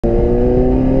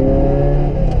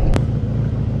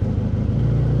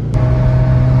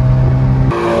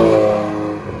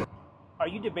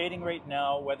debating right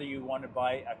now whether you want to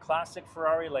buy a classic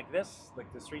Ferrari like this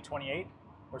 328,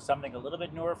 or something a little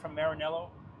bit newer from Maranello,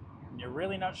 and you're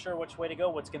really not sure which way to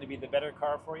go, what's going to be the better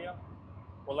car for you,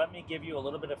 well, let me give you a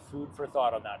little bit of food for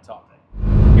thought on that topic.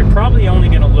 You're probably only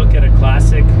going to look at a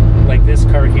classic like this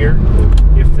car here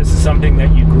if this is something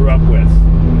that you grew up with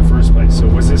in the first place. So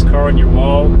was this car on your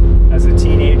wall as a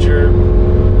teenager,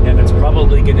 and it's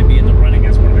probably going to be in the running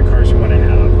as one of the cars you want to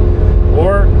have.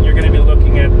 Or you're going to be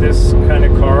looking at this kind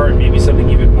of car, and maybe something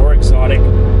even more exotic,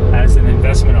 as an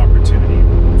investment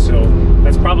opportunity. So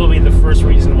that's probably the first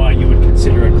reason why you would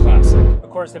consider a classic. Of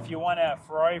course, if you want a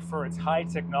Ferrari for its high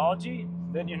technology,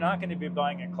 then you're not going to be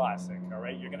buying a classic, all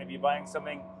right? You're going to be buying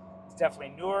something that's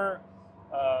definitely newer.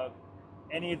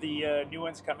 Any of the new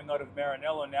ones coming out of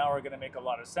Maranello now are going to make a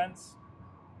lot of sense.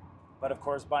 But of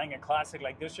course, buying a classic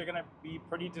like this, you're going to be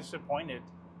pretty disappointed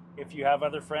if you have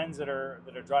other friends that are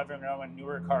driving around in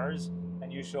newer cars,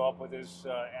 and you show up with this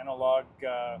analog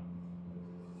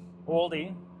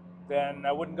oldie. Then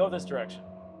I wouldn't go this direction.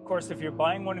 Of course, if you're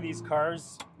buying one of these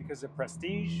cars because of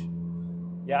prestige,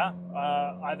 yeah,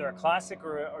 either a classic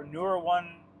or a newer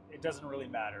one, it doesn't really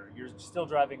matter. You're still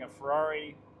driving a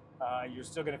Ferrari. You're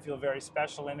still going to feel very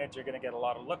special in it. You're going to get a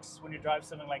lot of looks when you drive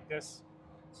something like this.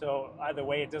 So either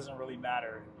way, it doesn't really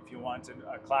matter if you want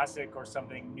a classic or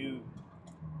something new.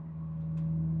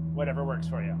 Whatever works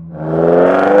for you.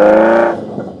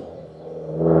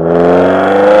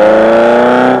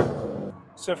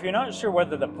 So if you're not sure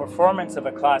whether the performance of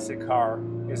a classic car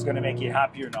is going to make you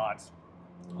happy or not,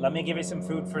 let me give you some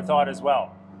food for thought as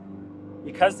well.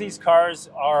 Because these cars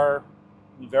are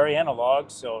very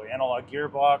analog, so analog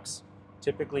gearbox,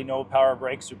 typically no power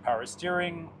brakes or power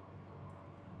steering,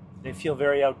 they feel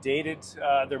very outdated,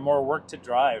 they're more work to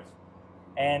drive.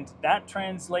 And that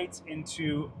translates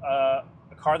into a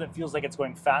car that feels like it's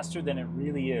going faster than it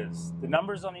really is. The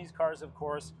numbers on these cars, of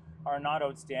course, are not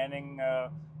outstanding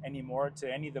anymore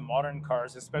to any of the modern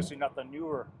cars, especially not the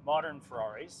newer modern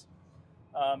Ferraris.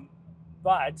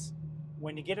 But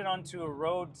when you get it onto a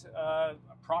road, a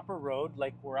proper road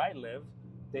like where I live,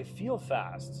 they feel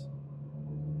fast.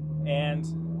 And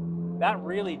that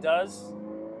really does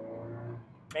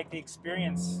make the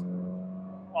experience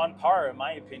on par, in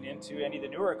my opinion, to any of the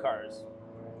newer cars.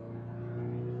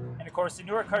 And of course, the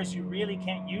newer cars, you really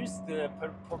can't use the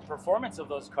performance of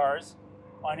those cars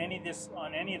on any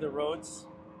of the roads,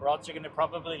 or else you're going to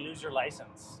probably lose your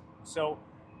license. So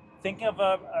think of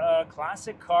a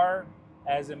classic car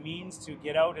as a means to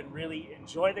get out and really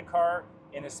enjoy the car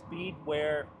in a speed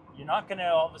where you're not going to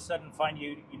all of a sudden find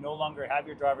you no longer have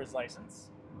your driver's license,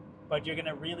 but you're going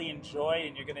to really enjoy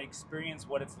and you're going to experience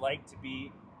what it's like to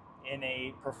be in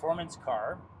a performance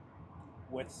car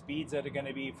with speeds that are going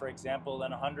to be, for example,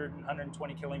 100 and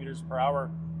 120 kilometers per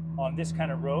hour on this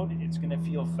kind of road. It's going to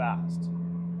feel fast.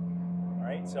 All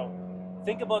right, so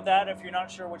think about that if you're not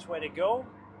sure which way to go.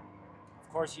 Of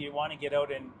course, you want to get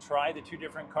out and try the two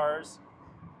different cars.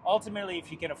 Ultimately,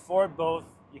 if you can afford both,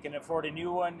 you can afford a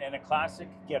new one and a classic,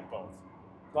 get both.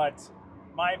 But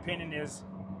my opinion is,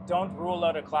 don't rule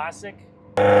out a classic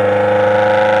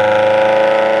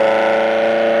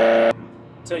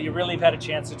until you really have had a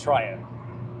chance to try it.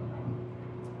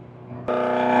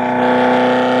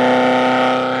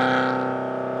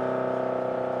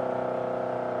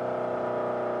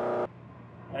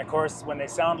 And of course, when they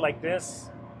sound like this,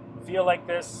 feel like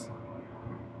this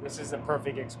is a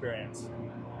perfect experience.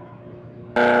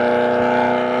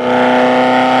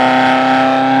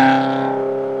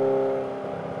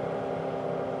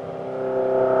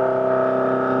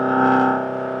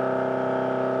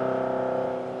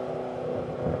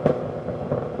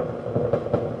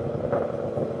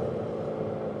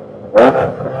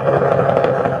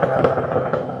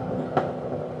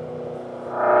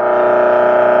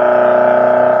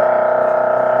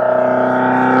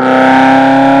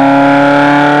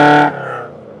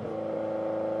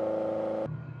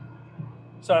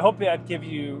 So I hope that give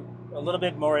you a little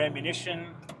bit more ammunition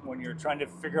when you're trying to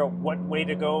figure out what way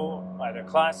to go, either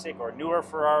classic or newer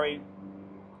Ferrari. If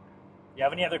you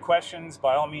have any other questions,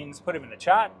 by all means, put them in the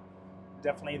chat.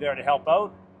 Definitely there to help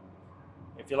out.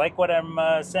 If you like what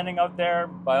I'm sending out there,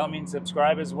 by all means,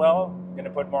 subscribe as well. I'm going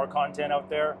to put more content out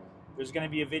there. There's going to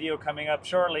be a video coming up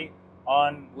shortly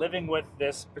on living with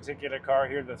this particular car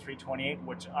here, the 328,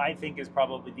 which I think is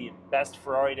probably the best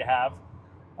Ferrari to have.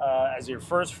 As your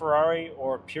first Ferrari,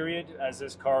 or period, as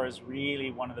this car is really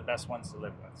one of the best ones to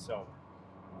live with. So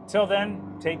until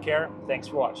then, take care. Thanks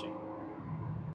for watching.